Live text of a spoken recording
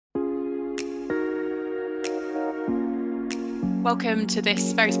Welcome to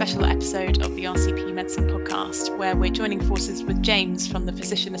this very special episode of the RCP Medicine podcast, where we're joining forces with James from the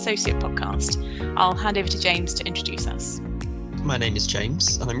Physician Associate podcast. I'll hand over to James to introduce us. My name is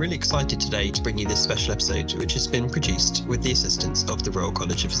James, and I'm really excited today to bring you this special episode, which has been produced with the assistance of the Royal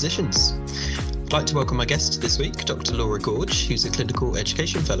College of Physicians. I'd like to welcome my guest this week, Dr. Laura Gorge, who's a Clinical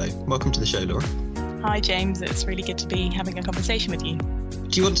Education Fellow. Welcome to the show, Laura. Hi, James. It's really good to be having a conversation with you.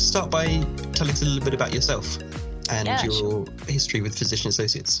 Do you want to start by telling us a little bit about yourself and your history with Physician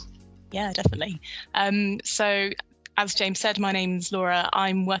Associates? Yeah, definitely. So, as James said, my name's Laura.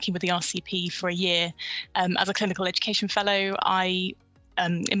 I'm working with the RCP for a year as a clinical education fellow.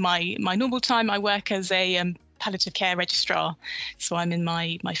 In my normal time, I work as a palliative care registrar. So I'm in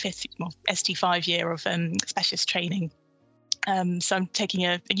my fifth, ST5 year of specialist training. So I'm taking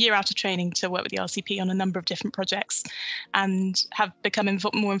a year out of training to work with the RCP on a number of different projects, and have become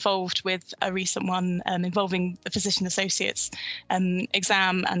more involved with a recent one involving the Physician Associates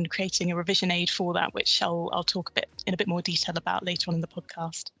exam and creating a revision aid for that, which I'll talk in a bit more detail about later on in the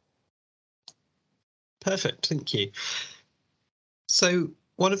podcast. Perfect, thank you. So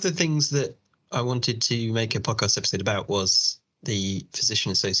one of the things that I wanted to make a podcast episode about was the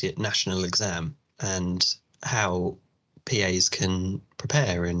Physician Associate National Exam and how PAs can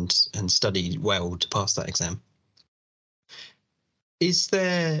prepare and study well to pass that exam. Is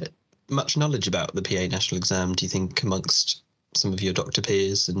there much knowledge about the PA National Exam, do you think, amongst some of your doctor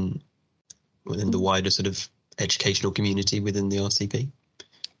peers and within the wider sort of educational community within the RCP?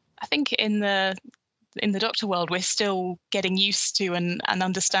 I think in the doctor world, we're still getting used to and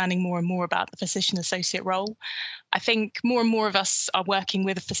understanding more and more about the physician associate role. I think more and more of us are working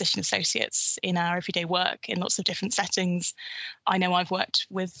with physician associates in our everyday work in lots of different settings. I know I've worked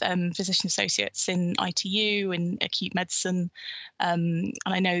with physician associates in ITU, in acute medicine, and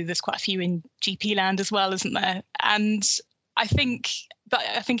I know there's quite a few in GP land as well, isn't there? And I think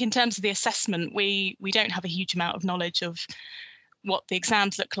in terms of the assessment, we don't have a huge amount of knowledge of what the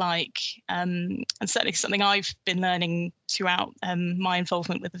exams look like, and certainly something I've been learning throughout my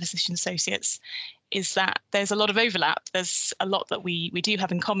involvement with the physician associates is that there's a lot of overlap. There's a lot that we do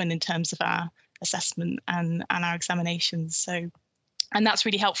have in common in terms of our assessment and our examinations. So, and that's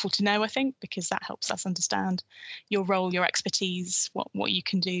really helpful to know, I think, because that helps us understand your role, your expertise, what you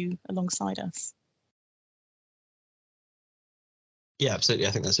can do alongside us. Yeah, absolutely.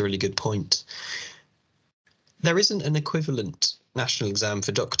 I think that's a really good point. There isn't an equivalent national exam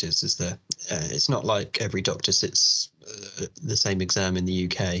for doctors, is there? It's not like every doctor sits the same exam in the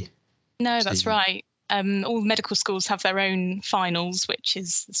UK. No, that's right. All medical schools have their own finals, which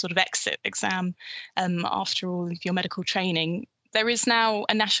is the sort of exit exam after all of your medical training. There is now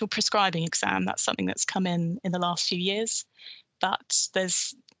a national prescribing exam. That's something that's come in the last few years. But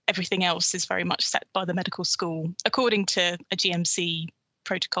everything else is very much set by the medical school, according to a GMC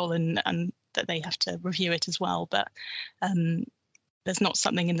protocol and that they have to review it as well. But there's not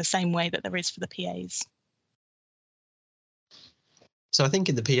something in the same way that there is for the PAs. So I think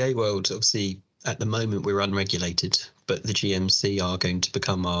in the PA world, obviously, at the moment we're unregulated, but the GMC are going to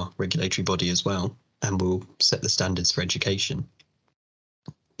become our regulatory body as well, and will set the standards for education.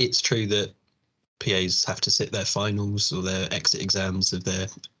 It's true that PAs have to sit their finals or their exit exams of their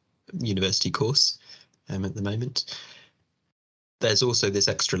university course at the moment. There's also this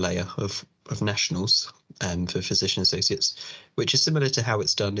extra layer of nationals for physician associates, which is similar to how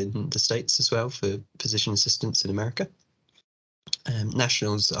it's done in the States as well for physician assistants in America.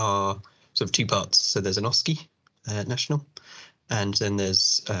 Nationals are sort of two parts. So there's an OSCE national, and then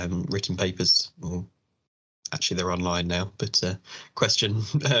there's written papers, or actually they're online now, but question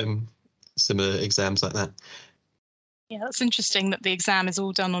similar exams like that. Yeah, that's interesting that the exam is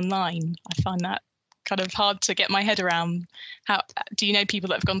all done online. I find that kind of hard to get my head around. How do you know people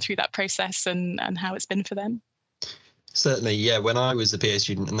that have gone through that process and how it's been for them? Certainly, yeah. When I was a PA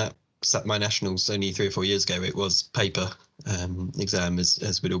student and that sat my nationals only 3 or 4 years ago, it was paper exam,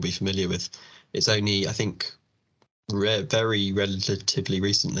 as we'd all be familiar with. It's only, I think, very relatively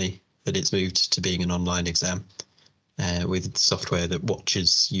recently that it's moved to being an online exam with software that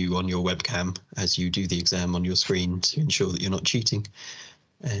watches you on your webcam as you do the exam on your screen to ensure that you're not cheating.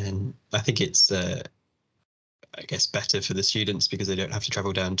 And I think it's, I guess, better for the students because they don't have to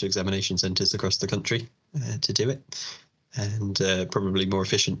travel down to examination centres across the country to do it, and probably more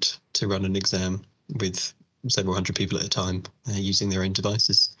efficient to run an exam with several hundred people at a time using their own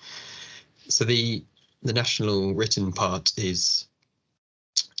devices. So the national written part is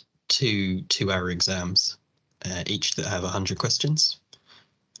two 2-hour exams, each that have 100 questions,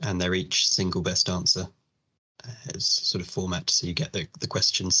 and they're each single best answer. It's sort of format, so you get the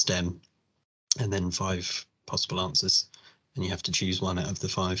question stem and then 5 possible answers, and you have to choose one out of the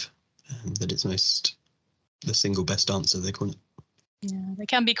five that is the single best answer, they call it. Yeah, they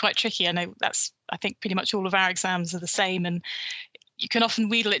can be quite tricky. I think pretty much all of our exams are the same, and you can often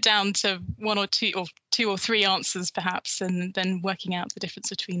wheedle it down to one or two or three answers perhaps, and then working out the difference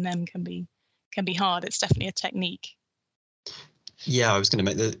between them can be hard. It's definitely a technique. Yeah, I was going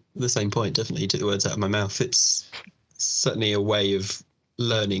to make the same point. Definitely took the words out of my mouth. It's certainly a way of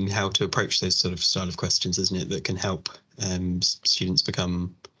learning how to approach those sort of style of questions, isn't it, that can help students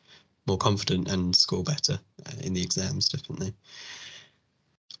become more confident and score better in the exams, definitely.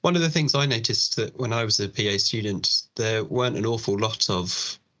 One of the things I noticed that when I was a PA student, there weren't an awful lot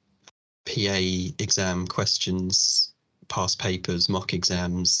of PA exam questions, past papers, mock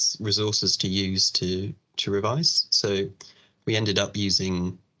exams, resources to use to revise. So we ended up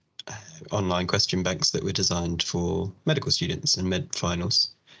using online question banks that were designed for medical students and med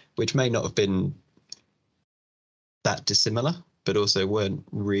finals, which may not have been that dissimilar, but also weren't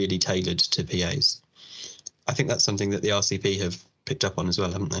really tailored to PAs. I think that's something that the RCP have picked up on as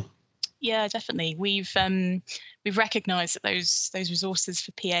well, haven't they? Yeah, definitely. We've recognised that those resources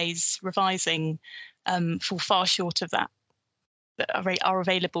for PAs revising fall far short of that are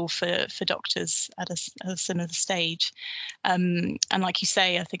available for doctors at a similar stage. And like you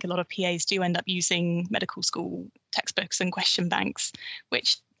say, I think a lot of PAs do end up using medical school textbooks and question banks,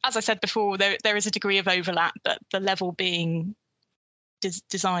 which, as I said before, there is a degree of overlap, but the level being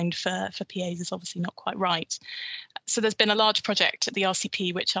designed for PAs is obviously not quite right. So there's been a large project at the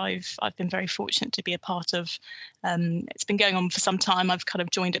RCP, which I've been very fortunate to be a part of. It's been going on for some time. I've kind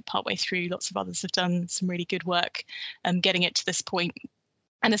of joined it partway through. Lots of others have done some really good work getting it to this point.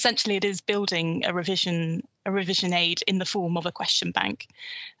 And essentially it is building a revision aid in the form of a question bank.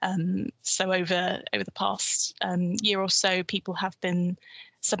 So over the past year or so, people have been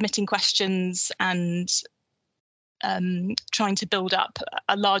submitting questions and trying to build up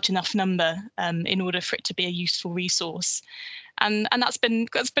a large enough number in order for it to be a useful resource. And that's been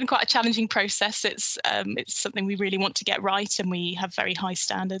quite a challenging process. It's something we really want to get right, and we have very high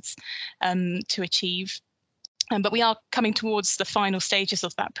standards to achieve. But we are coming towards the final stages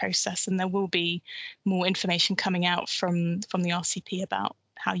of that process, and there will be more information coming out from the RCP about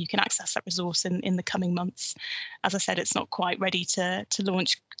how you can access that resource in the coming months. As I said, it's not quite ready to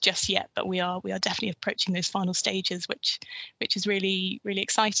launch just yet, but we are definitely approaching those final stages, which is really, really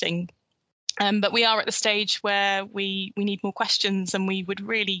exciting. But we are at the stage where we need more questions, and we would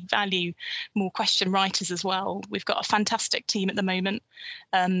really value more question writers as well. We've got a fantastic team at the moment,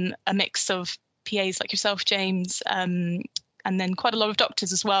 a mix of PAs like yourself, James, and then quite a lot of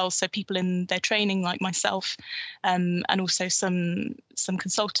doctors as well. So people in their training like myself, and also some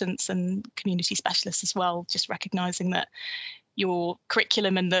consultants and community specialists as well, just recognising that your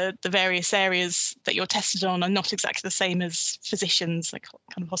curriculum and the various areas that you're tested on are not exactly the same as physicians, like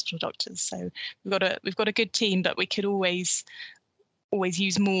kind of hospital doctors. So we've got a good team, but we could always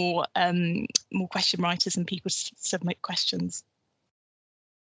use more question writers and people to submit questions.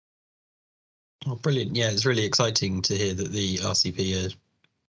 Oh, brilliant. Yeah, it's really exciting to hear that the RCP are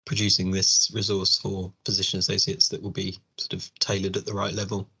producing this resource for physician associates that will be sort of tailored at the right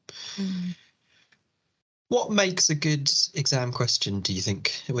level. Mm. What makes a good exam question, do you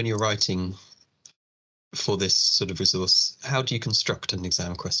think, when you're writing for this sort of resource? How do you construct an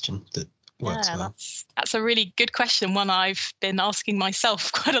exam question that works well? That's a really good question, one I've been asking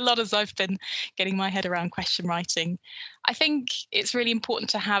myself quite a lot as I've been getting my head around question writing. I think it's really important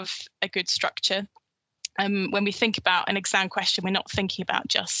to have a good structure. When we think about an exam question, we're not thinking about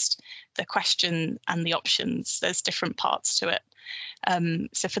just the question and the options. There's different parts to it.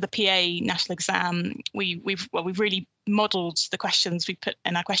 So for the PA national exam, we've really modelled the questions we put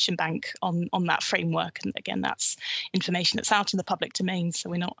in our question bank on that framework. And again, that's information that's out in the public domain. So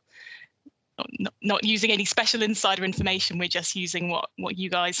we're not using any special insider information. We're just using what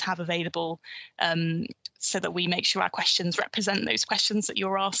you guys have available, so that we make sure our questions represent those questions that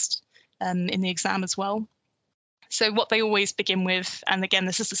you're asked in the exam as well. So what they always begin with, and again,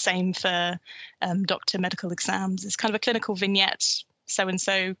 this is the same for doctor medical exams, is kind of a clinical vignette.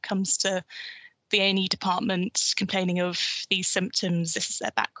 So-and-so comes to the A&E department complaining of these symptoms, this is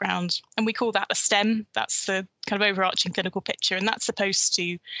their background. And we call that a STEM. That's the kind of overarching clinical picture, and that's supposed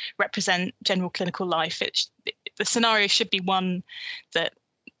to represent general clinical life. The scenario should be one that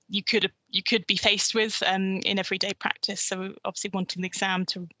you could be faced with in everyday practice. So obviously wanting the exam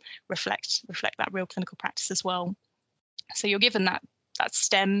to reflect that real clinical practice as well. So you're given that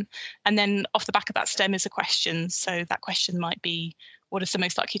STEM, and then off the back of that STEM is a question. So that question might be, what is the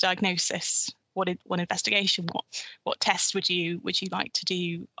most likely diagnosis? What investigation? What test would you like to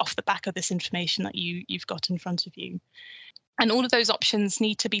do off the back of this information that you've got in front of you? And all of those options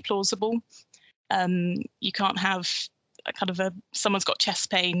need to be plausible. You can't have a kind of someone's got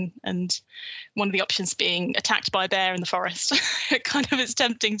chest pain and one of the options being attacked by a bear in the forest. It kind of is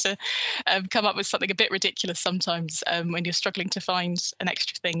tempting to come up with something a bit ridiculous sometimes when you're struggling to find an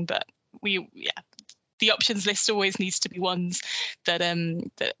extra thing. But the options list always needs to be ones that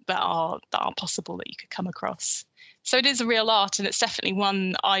are possible that you could come across. So it is a real art, and it's definitely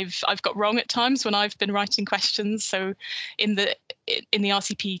one I've got wrong at times when I've been writing questions. So in the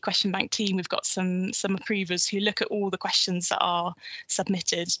RCP question bank team, we've got some approvers who look at all the questions that are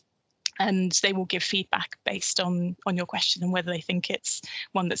submitted, and they will give feedback based on your question and whether they think it's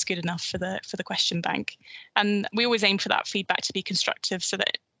one that's good enough for the question bank. And we always aim for that feedback to be constructive, so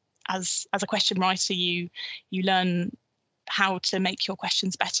that as a question writer, you learn how to make your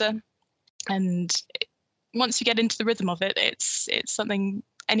questions better. And once you get into the rhythm of it, it's something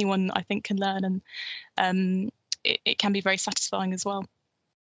anyone, I think, can learn, and it can be very satisfying as well.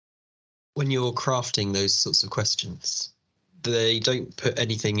 When you're crafting those sorts of questions, they don't put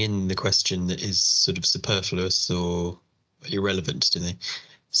anything in the question that is sort of superfluous or irrelevant, do they?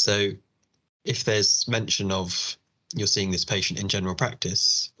 So if there's mention of you're seeing this patient in general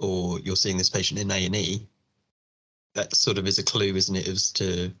practice, or you're seeing this patient in A&E, that sort of is a clue, isn't it, as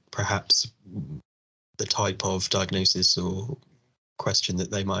to perhaps the type of diagnosis or question that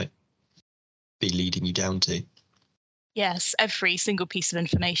they might be leading you down to. Yes, every single piece of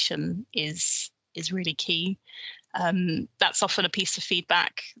information is really key. That's often a piece of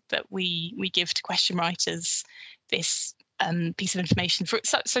feedback that we give to question writers. This piece of information,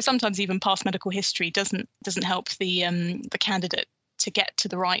 so sometimes even past medical history doesn't help the candidate to get to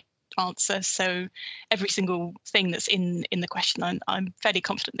the right answer. So every single thing that's in the question, I'm fairly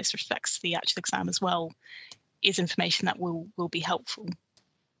confident this reflects the actual exam as well, is information that will be helpful.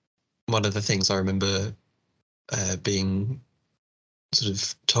 One of the things I remember being sort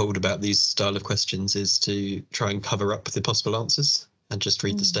of told about these style of questions is to try and cover up the possible answers and just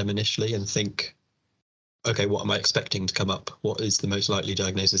read the STEM initially and think, okay, what am I expecting to come up? What is the most likely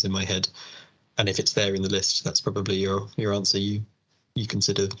diagnosis in my head? And if it's there in the list, that's probably your answer you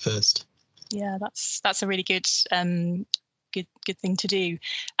consider first. Yeah, that's a really good good thing to do.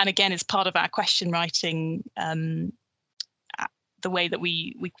 And again, it's part of our question writing. The way that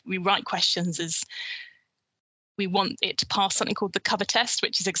we write questions is we want it to pass something called the cover test,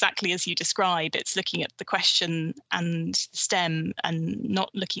 which is exactly as you describe. It's looking at the question and STEM and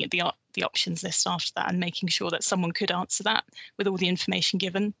not looking at the options list after that, and making sure that someone could answer that with all the information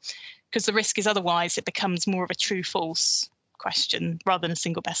given. Because the risk is otherwise it becomes more of a true-false question rather than a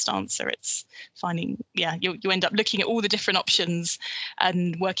single best answer. It's finding, you end up looking at all the different options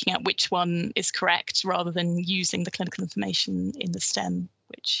and working out which one is correct rather than using the clinical information in the STEM,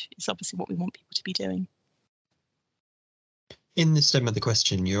 which is obviously what we want people to be doing. In the STEM of the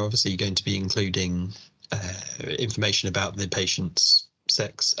question, you're obviously going to be including information about the patient's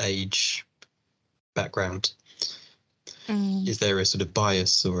sex, age, background. Is there a sort of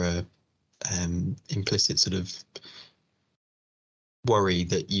bias or a implicit sort of worry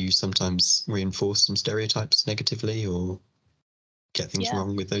that you sometimes reinforce some stereotypes negatively or get things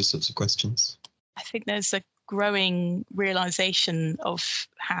wrong with those sorts of questions? I think there's a growing realization of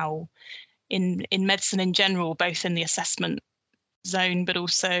how in medicine in general, both in the assessment zone, but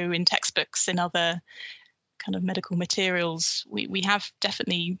also in textbooks, in other kind of medical materials, we have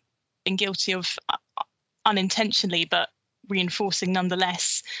definitely been guilty of unintentionally, but reinforcing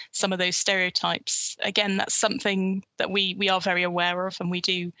nonetheless some of those stereotypes. Again, that's something that we are very aware of, and we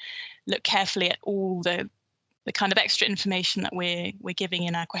do look carefully at all the kind of extra information that we're giving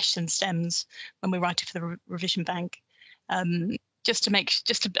in our question stems when we're writing for the revision bank. Just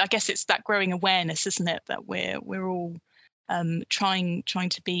to I guess it's that growing awareness, isn't it, that we're all trying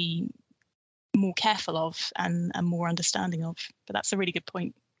to be more careful of and more understanding of. But that's a really good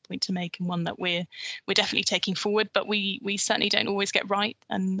point to make, and one that we're definitely taking forward, but we certainly don't always get right,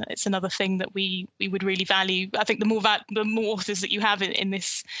 and it's another thing that we would really value. I think the more authors that you have in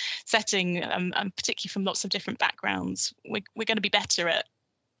this setting, and particularly from lots of different backgrounds, we're going to be better at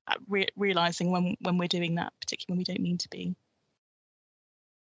realizing when we're doing that, particularly when we don't mean to be.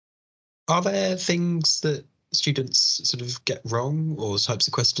 Are there things that students sort of get wrong, or types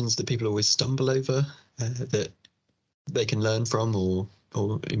of questions that people always stumble over that they can learn from or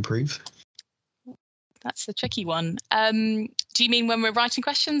improve? That's a tricky one. Do you mean when we're writing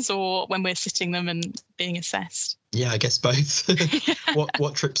questions or when we're sitting them and being assessed? Yeah, I guess both.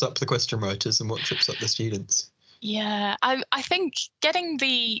 What trips up the question writers and what trips up the students? Yeah, I think getting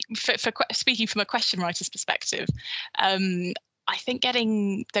for speaking from a question writer's perspective, I think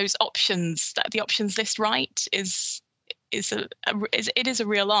getting those options, the options list right, is a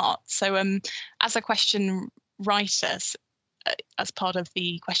real art. So as a question writer, as part of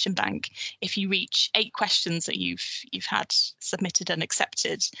the question bank, if you reach 8 questions that you've had submitted and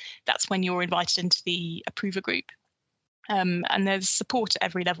accepted, that's when you're invited into the approver group. And there's support at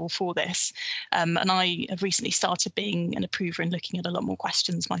every level for this. And I have recently started being an approver and looking at a lot more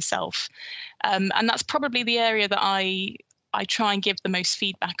questions myself. And that's probably the area that I try and give the most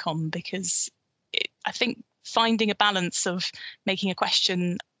feedback on, because I think finding a balance of making a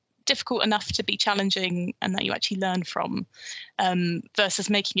question difficult enough to be challenging and that you actually learn from, versus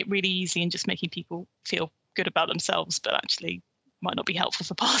making it really easy and just making people feel good about themselves, but actually might not be helpful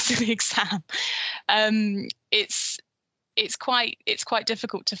for passing the exam. It's quite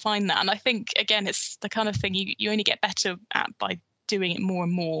difficult to find that. And I think, again, it's the kind of thing you only get better at by doing it more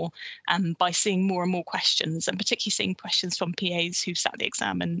and more, and by seeing more and more questions, and particularly seeing questions from PAs who sat the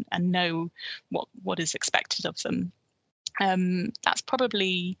exam and know what is expected of them. That's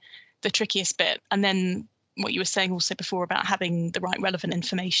probably the trickiest bit. And then what you were saying also before about having the right relevant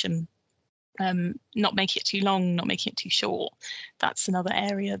information, not making it too long, not making it too short. That's another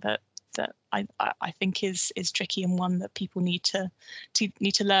area that I think is tricky, and one that people need to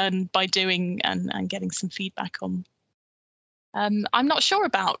learn by doing and getting some feedback on. I'm not sure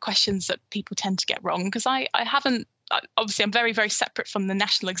about questions that people tend to get wrong, because I haven't. Obviously, I'm very, very separate from the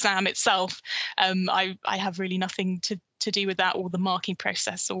national exam itself. I have really nothing to do with that or the marking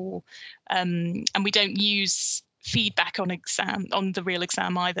process, and we don't use feedback on the real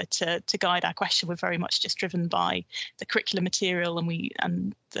exam either to guide our question. We're very much just driven by the curriculum material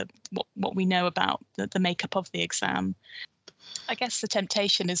and what we know about the makeup of the exam. I guess the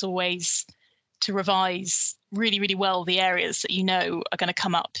temptation is always to revise really, really well the areas that you know are going to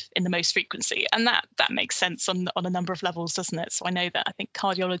come up in the most frequency. And that makes sense on a number of levels, doesn't it? So I know that I think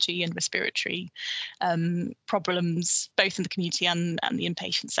cardiology and respiratory problems, both in the community and the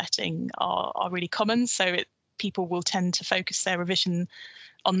inpatient setting, are really common. So people will tend to focus their revision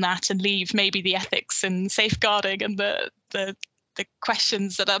on that and leave maybe the ethics and safeguarding and the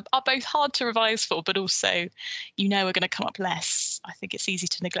questions that are both hard to revise for, but also are going to come up less. I think it's easy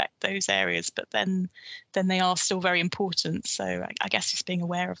to neglect those areas, but then they are still very important. So I guess just being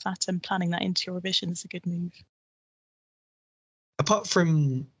aware of that and planning that into your revision is a good move. Apart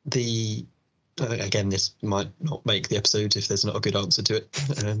from the, again, this might not make the episode if there's not a good answer to it.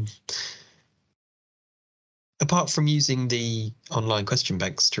 Apart from using the online question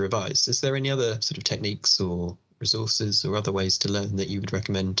banks to revise, is there any other sort of techniques or resources or other ways to learn that you would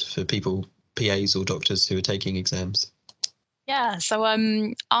recommend for people, PAs or doctors who are taking exams? Yeah, so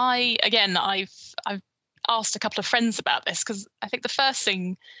I've asked a couple of friends about this, because I think the first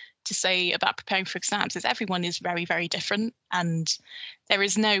thing to say about preparing for exams is everyone is very, very different, and there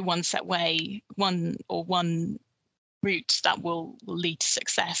is no one set way, one route that will lead to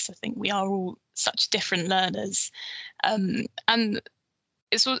success. I think we are all such different learners, and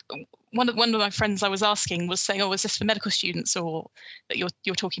it's one of my friends I was asking was saying, "Oh, is this for medical students or that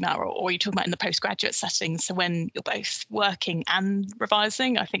you're talking about, or are you talking about in the postgraduate setting?" So when you're both working and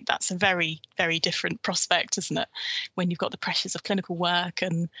revising, I think that's a very, very different prospect, isn't it? When you've got the pressures of clinical work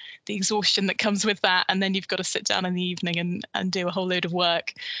and the exhaustion that comes with that, and then you've got to sit down in the evening and do a whole load of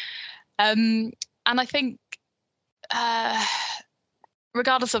work. And I think,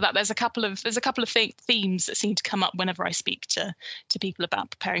 regardless of that, there's a couple of themes that seem to come up whenever I speak to people about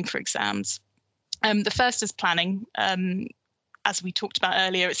preparing for exams. The first is planning. As we talked about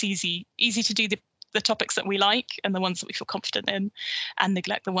earlier, it's easy to do the topics that we like and the ones that we feel confident in, and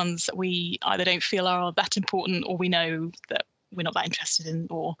neglect the ones that we either don't feel are that important or we know that we're not that interested in.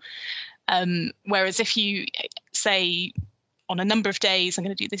 Or whereas if you say, on a number of days, I'm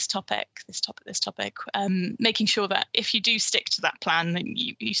going to do this topic, making sure that if you do stick to that plan, then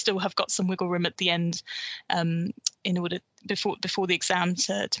you still have got some wiggle room at the end, in order before the exam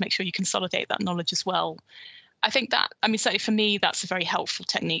to make sure you consolidate that knowledge as well. I think that, certainly for me, that's a very helpful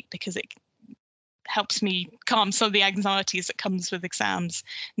technique, because it helps me calm some of the anxieties that comes with exams,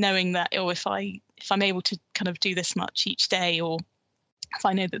 knowing that, if I'm able to kind of do this much each day, or if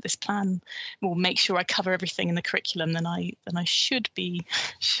I know that this plan will make sure I cover everything in the curriculum, then I should be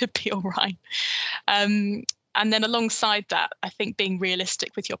all right. And then alongside that, I think being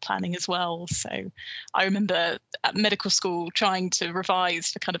realistic with your planning as well. So I remember at medical school trying to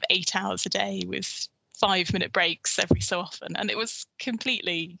revise for kind of 8 hours a day with 5-minute breaks every so often, and it was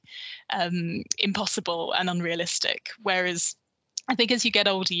completely impossible and unrealistic. Whereas I think as you get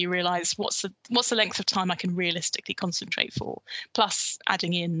older, you realise what's the length of time I can realistically concentrate for, plus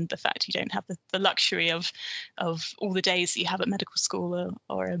adding in the fact you don't have the luxury of all the days that you have at medical school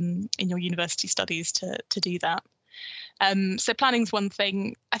or in your university studies to do that. So planning's one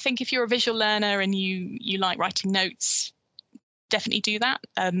thing. I think if you're a visual learner and you like writing notes, definitely do that.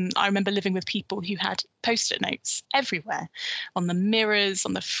 I remember living with people who had post-it notes everywhere, on the mirrors,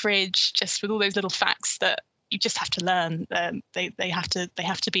 on the fridge, just with all those little facts that you just have to learn. They have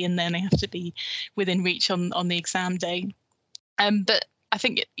to be in there, and they have to be within reach on the exam day. But I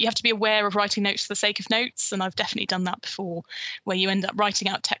think you have to be aware of writing notes for the sake of notes, and I've definitely done that before, where you end up writing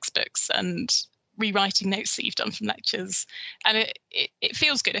out textbooks and rewriting notes that you've done from lectures, and it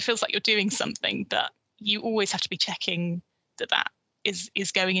feels good. It feels like you're doing something, but you always have to be checking that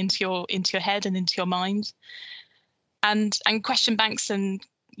is going into your head and into your mind. And question banks and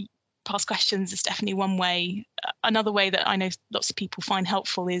past questions is definitely one way. Another way that I know lots of people find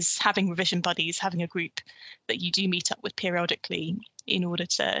helpful is having revision buddies, having a group that you do meet up with periodically in order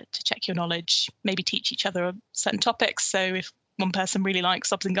to check your knowledge, maybe teach each other certain topics. So if one person really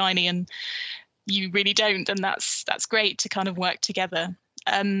likes obs and gynae and you really don't, then that's great to kind of work together.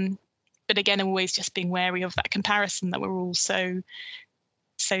 But again, always just being wary of that comparison that we're all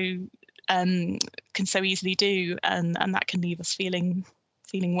can so easily do, and that can leave us feeling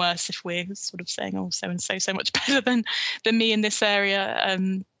worse if we're sort of saying, oh, so and so much better than me in this area.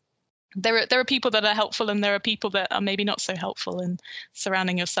 There are people that are helpful, and there are people that are maybe not so helpful, and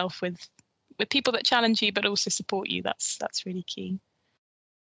surrounding yourself with people that challenge you but also support you, that's really key.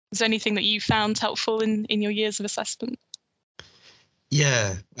 Is there anything that you found helpful in your years of assessment?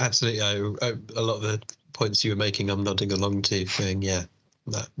 Yeah, absolutely. A lot of the points you were making, I'm nodding along to, going, yeah,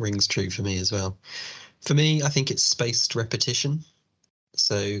 that rings true for me as well. For me, I think it's spaced repetition.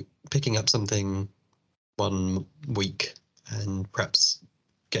 So picking up something one week and perhaps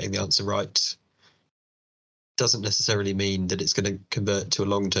getting the answer right doesn't necessarily mean that it's going to convert to a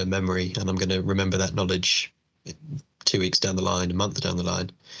long-term memory and I'm going to remember that knowledge 2 weeks down the line, a month down the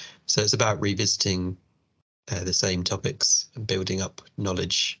line. So it's about revisiting the same topics and building up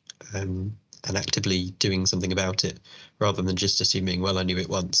knowledge and actively doing something about it, rather than just assuming, well, I knew it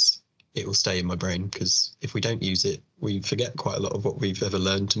once, it will stay in my brain, because if we don't use it, we forget quite a lot of what we've ever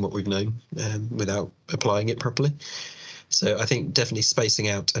learned and what we've known without applying it properly. So I think definitely spacing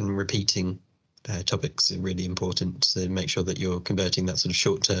out and repeating topics are really important to make sure that you're converting that sort of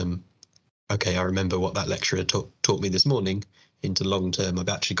short-term, okay, I remember what that lecturer taught me this morning, into long-term, I've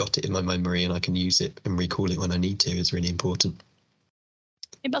actually got it in my memory and I can use it and recall it when I need to, is really important.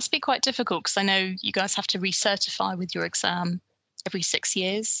 It must be quite difficult, because I know you guys have to recertify with your exam every 6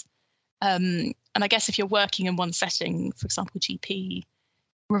 years. And I guess if you're working in one setting, for example, GP,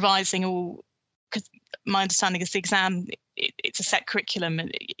 revising all, because my understanding is the exam, it's a set curriculum and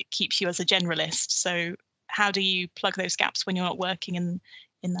it keeps you as a generalist. So how do you plug those gaps when you're not working in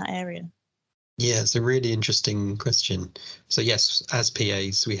that area? Yeah, it's a really interesting question. So yes, as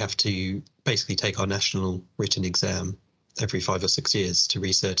PAs, we have to basically take our national written exam every 5 or 6 years to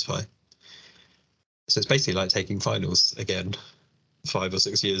recertify. So it's basically like taking finals again, 5 or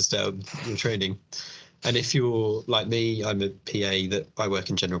 6 years down your training. And if you're like me, I'm a PA that I work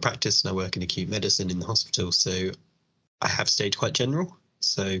in general practice and I work in acute medicine in the hospital. So I have stayed quite general.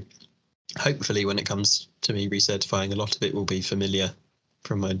 So hopefully when it comes to me recertifying, a lot of it will be familiar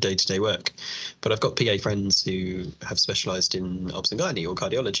from my day-to-day work. But I've got PA friends who have specialised in obs and gynae or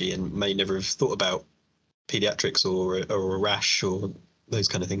cardiology and may never have thought about paediatrics or a rash or those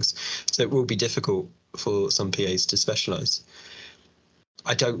kind of things. So it will be difficult for some PAs to specialise.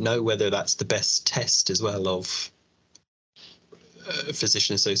 I don't know whether that's the best test as well of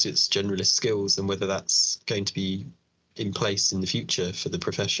physician associates' generalist skills and whether that's going to be in place in the future for the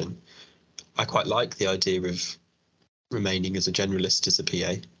profession. I quite like the idea of remaining as a generalist as a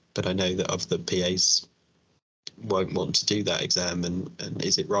PA, but I know that of the PAs won't want to do that exam, and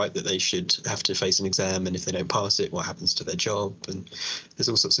is it right that they should have to face an exam, and if they don't pass it, what happens to their job? And there's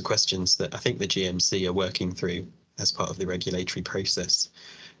all sorts of questions that I think the GMC are working through as part of the regulatory process,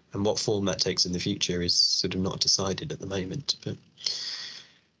 and what form that takes in the future is sort of not decided at the moment. But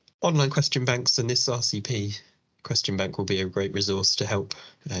online question banks and this RCP question bank will be a great resource to help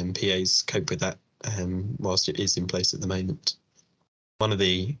PAs cope with that whilst it is in place at the moment. One of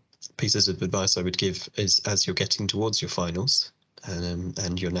the pieces of advice I would give is, as you're getting towards your finals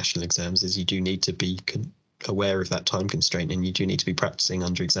and your national exams, is you do need to be aware of that time constraint, and you do need to be practicing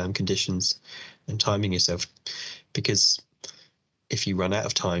under exam conditions and timing yourself, because if you run out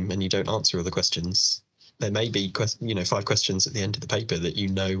of time and you don't answer all the questions, there may be 5 questions at the end of the paper that you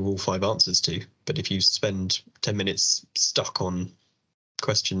know all 5 answers to, but if you spend 10 minutes stuck on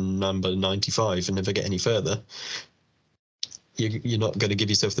question number 95 and never get any further, you're not going to give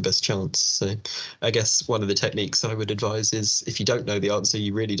yourself the best chance. So I guess one of the techniques I would advise is, if you don't know the answer,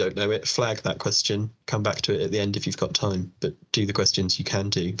 you really don't know it, flag that question, come back to it at the end if you've got time, but do the questions you can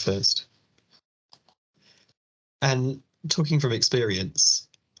do first. And talking from experience,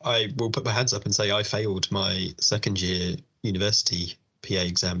 I will put my hands up and say I failed my second year university PA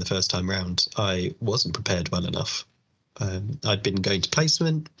exam the first time round. I wasn't prepared well enough. I'd been going to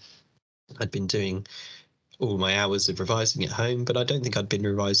placement, I'd been doing all my hours of revising at home, but I don't think I'd been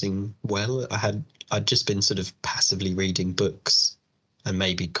revising well. I'd just been sort of passively reading books and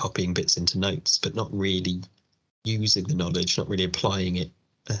maybe copying bits into notes, but not really using the knowledge, not really applying it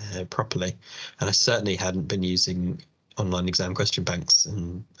properly. And I certainly hadn't been using online exam question banks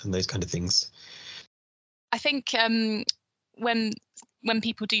and those kind of things. I think when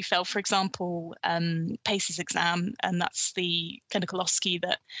people do fail, for example, PACES exam, and that's the clinical OSCE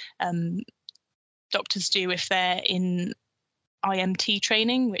that doctors do if they're in IMT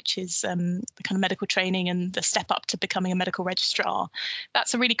training, which is the kind of medical training and the step up to becoming a medical registrar.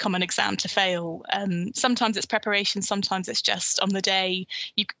 That's a really common exam to fail. Sometimes it's preparation, sometimes it's just on the day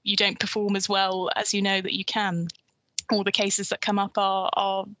you don't perform as well as you know that you can. All the cases that come up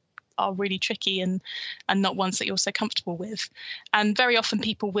are really tricky and not ones that you're so comfortable with. And very often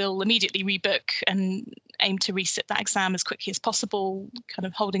people will immediately rebook and aim to resit that exam as quickly as possible, kind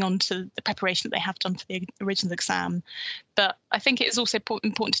of holding on to the preparation that they have done for the original exam. But I think it is also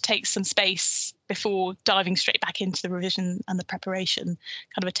important to take some space before diving straight back into the revision and the preparation,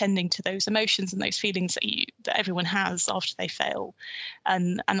 kind of attending to those emotions and those feelings that everyone has after they fail,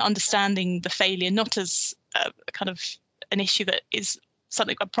 and understanding the failure not as a kind of an issue that is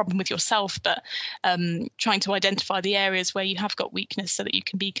something, a problem with yourself, but trying to identify the areas where you have got weakness so that you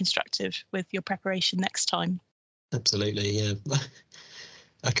can be constructive with your preparation next time. Absolutely, yeah.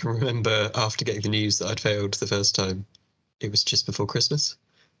 I can remember after getting the news that I'd failed the first time, it was just before Christmas.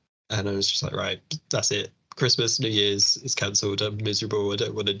 And I was just like, right, that's it. Christmas, New Year's is cancelled. I'm miserable. I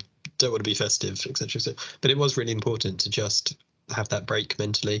don't want to be festive, etc. But it was really important to just have that break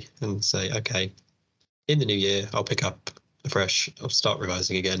mentally and say, okay, in the new year, I'll pick up afresh. I'll start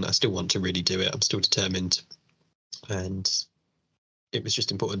revising again. I still want to really do it. I'm still determined. And it was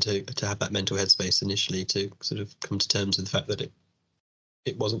just important to have that mental headspace initially to sort of come to terms with the fact that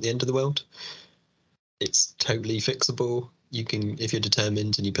it wasn't the end of the world. It's totally fixable. You can, if you're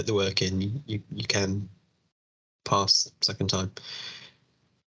determined and you put the work in, you can pass second time.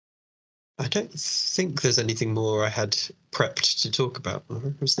 I don't think there's anything more I had prepped to talk about.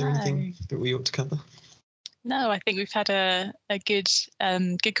 Was there anything that we ought to cover? No, I think we've had a good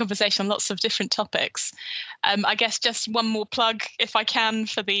conversation on lots of different topics. I guess just one more plug, if I can,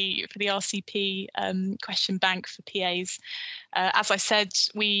 for the RCP question bank for PAs. As I said,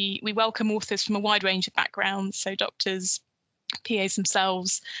 we welcome authors from a wide range of backgrounds, so doctors, PAs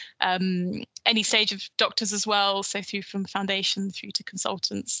themselves, any stage of doctors as well, so from foundation through to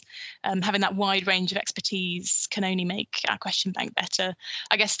consultants. Having that wide range of expertise can only make our question bank better.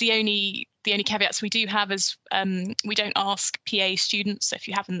 I guess the only caveats we do have is we don't ask PA students, so if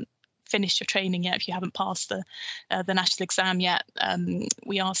you haven't finished your training yet, if you haven't passed the national exam yet,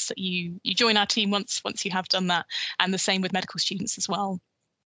 we ask that you join our team once you have done that, and the same with medical students as well.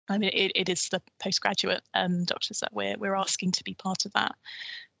 I mean, it is the postgraduate doctors that we're asking to be part of that.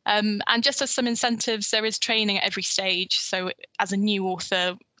 And just as some incentives, there is training at every stage. So as a new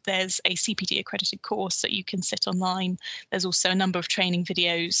author, there's a CPD accredited course that you can sit online. There's also a number of training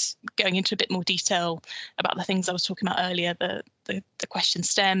videos going into a bit more detail about the things I was talking about earlier, the question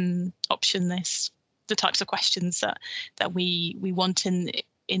stem, option list, the types of questions that we want in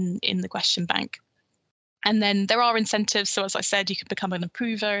the question bank. And then there are incentives. So as I said, you can become an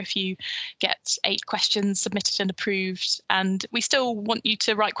approver if you get 8 questions submitted and approved. And we still want you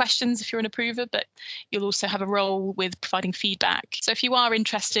to write questions if you're an approver, but you'll also have a role with providing feedback. So if you are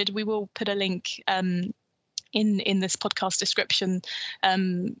interested, we will put a link in this podcast description,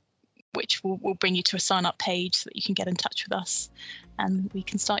 which will bring you to a sign up page so that you can get in touch with us and we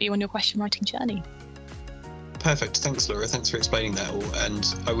can start you on your question writing journey. Perfect. Thanks, Laura. Thanks for explaining that all.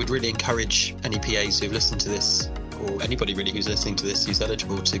 And I would really encourage any PAs who've listened to this, or anybody really who's listening to this who's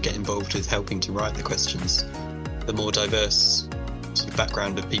eligible, to get involved with helping to write the questions. The more diverse sort of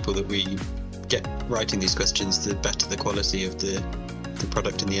background of people that we get writing these questions, the better the quality of the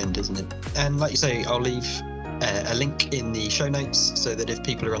product in the end, isn't it? And like you say, I'll leave a link in the show notes so that if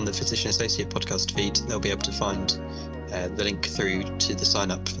people are on the Physician Associate podcast feed, they'll be able to find the link through to the sign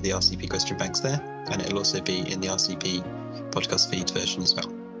up for the RCP question banks there, and it'll also be in the RCP podcast feed version as well.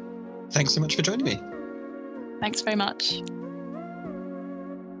 Thanks so much for joining me. Thanks very much.